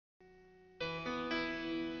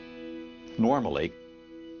Normally,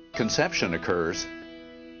 conception occurs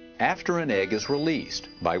after an egg is released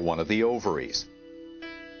by one of the ovaries.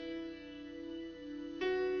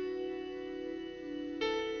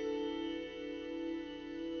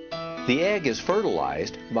 The egg is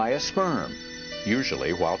fertilized by a sperm,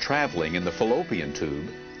 usually while traveling in the fallopian tube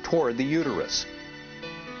toward the uterus.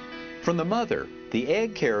 From the mother, the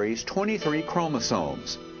egg carries 23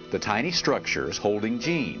 chromosomes, the tiny structures holding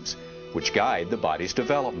genes, which guide the body's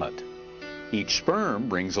development. Each sperm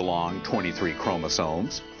brings along 23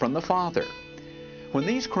 chromosomes from the father. When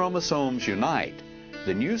these chromosomes unite,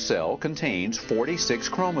 the new cell contains 46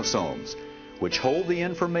 chromosomes, which hold the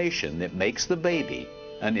information that makes the baby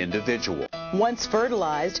an individual. Once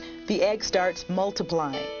fertilized, the egg starts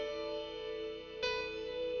multiplying.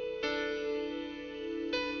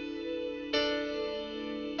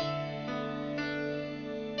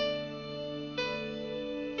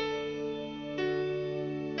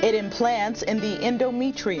 It implants in the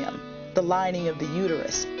endometrium, the lining of the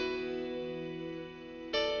uterus,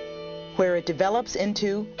 where it develops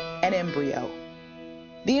into an embryo.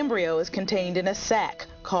 The embryo is contained in a sac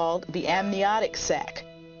called the amniotic sac,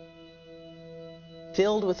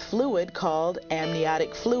 filled with fluid called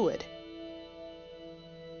amniotic fluid.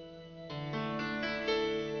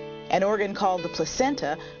 An organ called the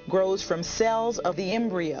placenta grows from cells of the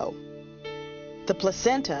embryo. The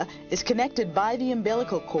placenta is connected by the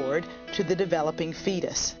umbilical cord to the developing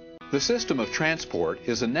fetus. The system of transport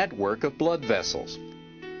is a network of blood vessels.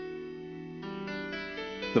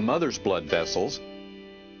 The mother's blood vessels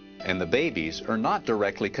and the baby's are not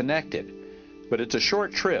directly connected, but it's a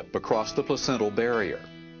short trip across the placental barrier.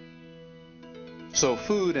 So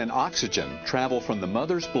food and oxygen travel from the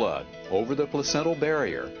mother's blood over the placental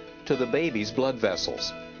barrier to the baby's blood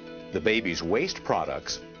vessels. The baby's waste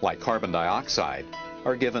products, like carbon dioxide,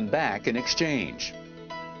 are given back in exchange.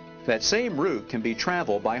 That same route can be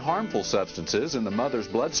traveled by harmful substances in the mother's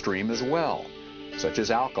bloodstream as well, such as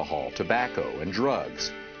alcohol, tobacco, and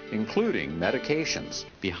drugs, including medications.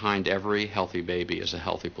 Behind every healthy baby is a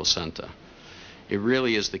healthy placenta. It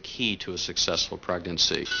really is the key to a successful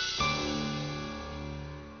pregnancy.